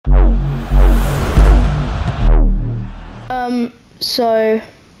So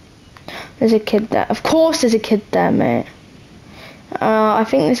there's a kid there. Of course there's a kid there, mate. I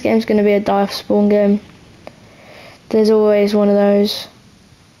think this game's going to be a dive spawn game. There's always one of those.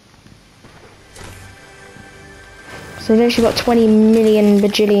 So I've literally got 20 million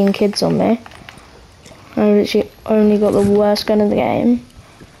bajillion kids on me. I've literally only got the worst gun in the game.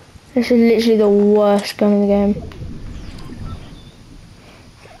 This is literally the worst gun in the game.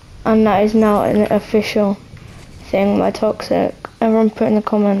 And that is now an official thing by Toxic. Everyone put in the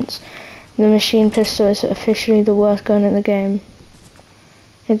comments, the machine pistol is officially the worst gun in the game.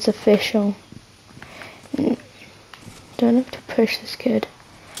 It's official. Don't have to push this kid,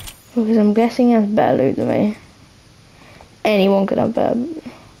 because I'm guessing he has better loot than me. Anyone could have better.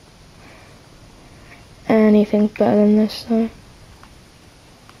 Anything's better than this though.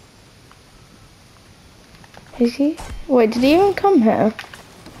 Is he? Wait, did he even come here?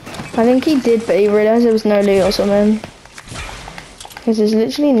 I think he did, but he realised there was no loot or something. Because there's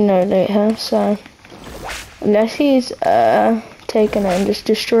literally no loot here, so... Unless he's taken it and just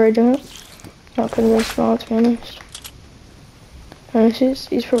destroyed it. That could have been smart, to be honest. And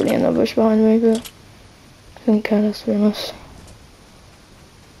he's probably in the bush behind me, but... I couldn't care less, to be honest.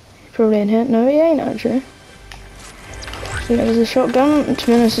 He's probably in here. No, he ain't actually. So there's a shotgun. To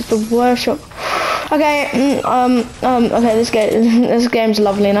be honest, it's the worst shot. Okay, okay, this game's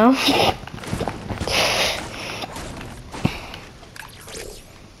lovely now.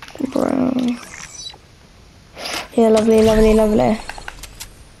 Bro. Yeah, lovely, lovely, lovely.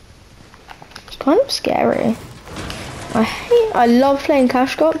 It's kind of scary. I love playing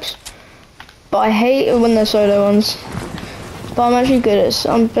cash cops, but I hate it when they're solo ones. But I'm actually good at,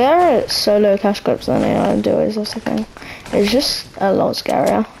 I'm better at solo cash cops than I am duos, that's the thing. It's just a lot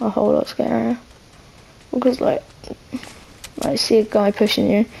scarier, a whole lot scarier. Because like see a guy pushing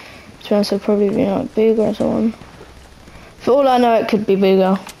you, to be honest, it'll probably be like Booger or someone. For all I know, it could be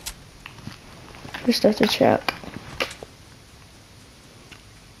Booger. Just have to check.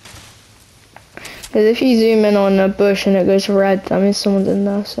 Because if you zoom in on a bush and it goes red, that means someone's in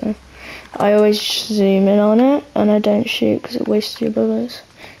there, so I always zoom in on it and I don't shoot because it wastes your bullets.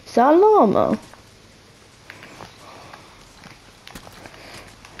 Is that a llama?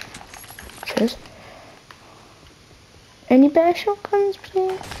 Cheers. Any better shotguns,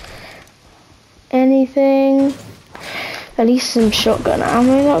 please? Anything? At least some shotgun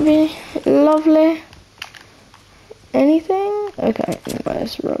ammo, that'd be lovely. Anything? Okay,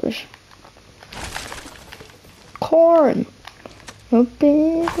 that's rubbish. Corn.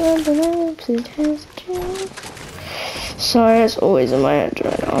 Sorry, it's always in my head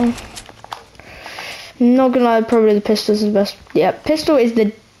right now. I'm not gonna lie, probably the pistol is the best. Yeah, pistol is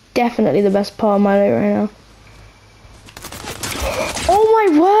definitely the best part of my loot right now. Oh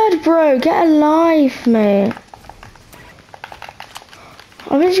my word, bro, get a life, mate.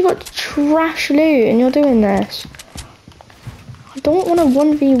 I've actually got trash loot and you're doing this. I don't want to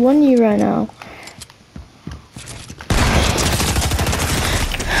 1v1 you right now.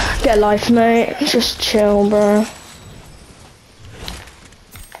 Get a life, mate. Just chill, bro.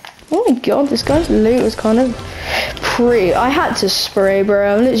 Oh my god, this guy's loot was kind of pretty. I had to spray, bro.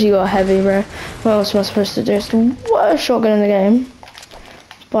 I literally got heavy, bro. What else am I supposed to do? It's the worst shotgun in the game.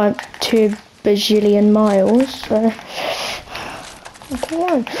 By 2 bajillion miles, so...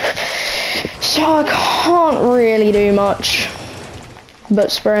 Okay. So I can't really do much but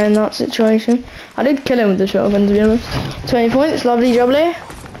spray in that situation. I did kill him with the shotgun, to be honest. 20 points, lovely jubbly.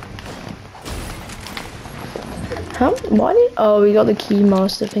 How? Why did? Oh, we got the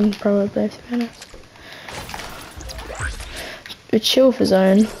keymaster thing, probably, to be honest. A chill for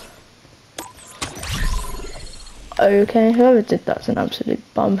zone. Okay, whoever did that's an absolute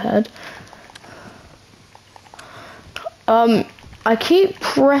bumhead. I keep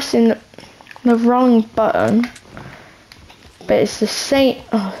pressing the wrong button, but it's the same.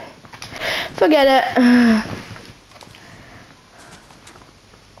 Oh, forget it.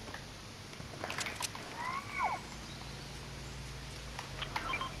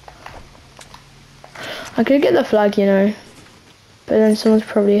 I could get the flag, you know, but then someone's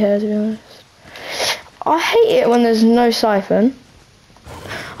probably here, to be honest. I hate it when there's no siphon.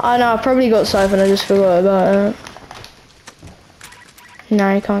 I know, I probably got siphon, I just forgot about it.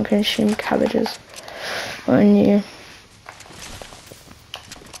 No, you can't consume cabbages on you.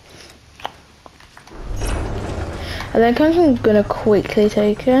 I think I'm gonna quickly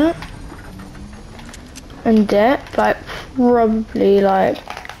take it and dip, like probably like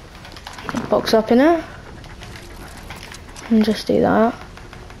box up in it and just do that.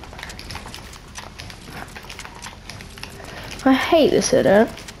 I hate this edit,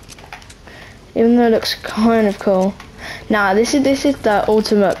 even though it looks kind of cool. Nah, this is the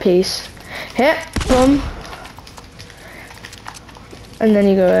ultimate piece. Hit, boom, and then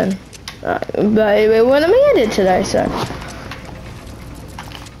you go in. But it wouldn't let me edit today, so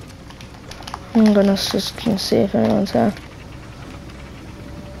I'm gonna just see if anyone's here.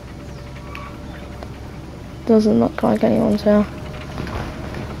 Doesn't look like anyone's here.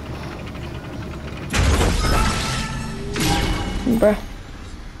 Bruh.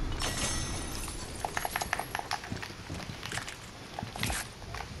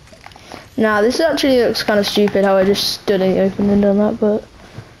 Nah, this actually looks kind of stupid how I just stood in the open and done that, but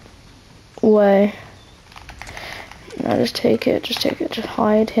way. No, just take it, just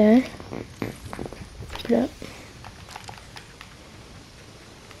hide here. Put it up.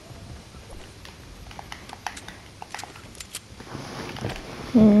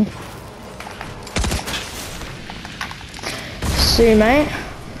 See, mate.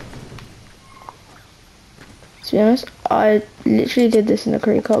 To be honest, I literally did this in the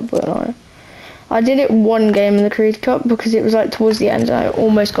Creed Cup, but I did it one game in the Creed Cup because it was like towards the end and I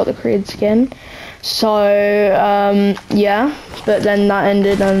almost got the Creed skin. So, yeah, but then that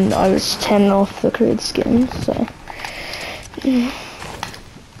ended and I was 10 off the Creed skin, so.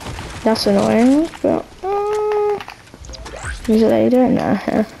 That's annoying, but, is it later? Nah.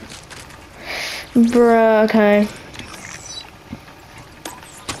 Bruh, okay.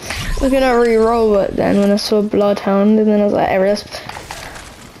 We're gonna re-roll it then when I saw Bloodhound and then I was like, Arius.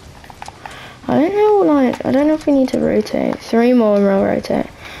 I don't know if we need to rotate. 3 more and we'll rotate.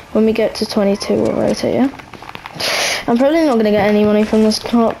 When we get to 22 we'll rotate, yeah? I'm probably not gonna get any money from this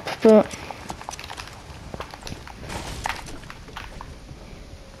cup, but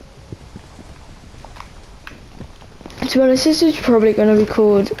to be honest, this is probably gonna be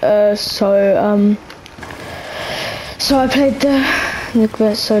called so I played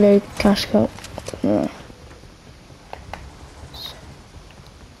the solo cash cup.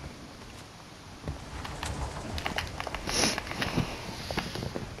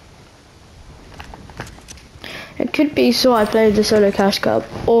 It could be so I played the solo cash cup,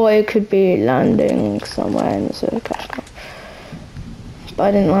 or it could be landing somewhere in the solo cash cup. But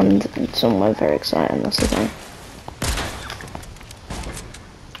I didn't land somewhere very exciting, that's the thing.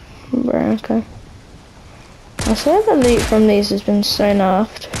 Right, okay. I swear the loot from these has been so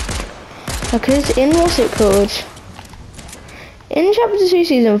nerfed. Because in what's it called? In chapter 2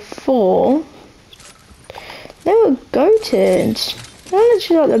 season 4, they were goated. They're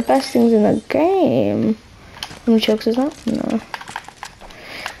literally like the best things in the game. How many chokes is that? No.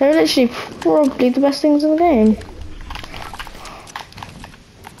 They're literally probably the best things in the game.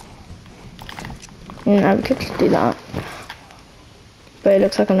 Yeah, we could do that. But it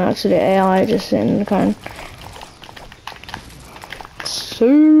looks like an absolute AI just in the kind.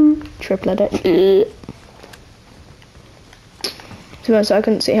 So triplet it. To be honest, I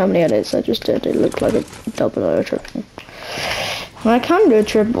couldn't see how many edits I just did. It looked like a double or a triple. I can do a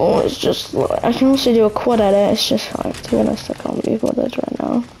triple, it's just like, I can also do a quad edit, it's just like, to be honest, I can't believe what it is right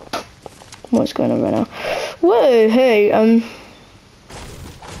now. What's going on right now? Whoa, hey,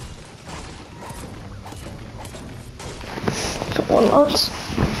 come on, lads.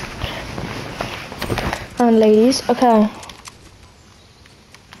 And ladies, okay.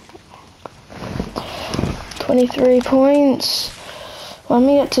 23 points. When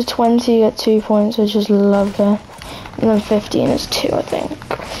we get to 20, you get 2 points, which is lovely. And then 15 is 2, I think.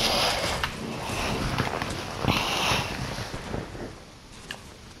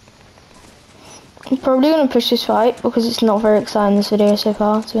 I'm probably going to push this fight because it's not very exciting this video so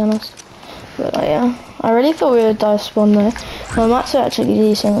far, to be honest. But yeah, I really thought we would die spawn though. My mats are actually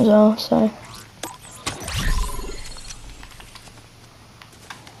decent as well, so.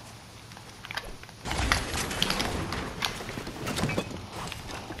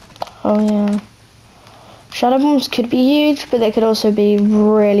 Oh yeah. Shadow bombs could be huge, but they could also be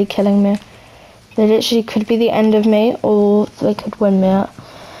really killing me. They literally could be the end of me, or they could win me out.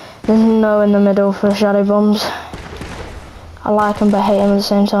 There's no in the middle for shadow bombs. I like them but hate them at the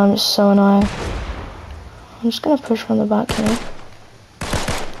same time, it's so annoying. I'm just gonna push from the back here.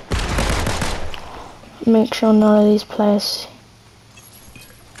 Make sure none of these players.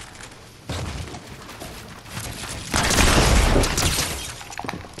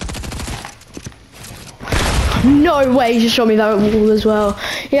 No way, he just shot me that wall as well.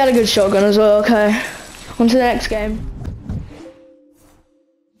 He had a good shotgun as well, okay. On to the next game.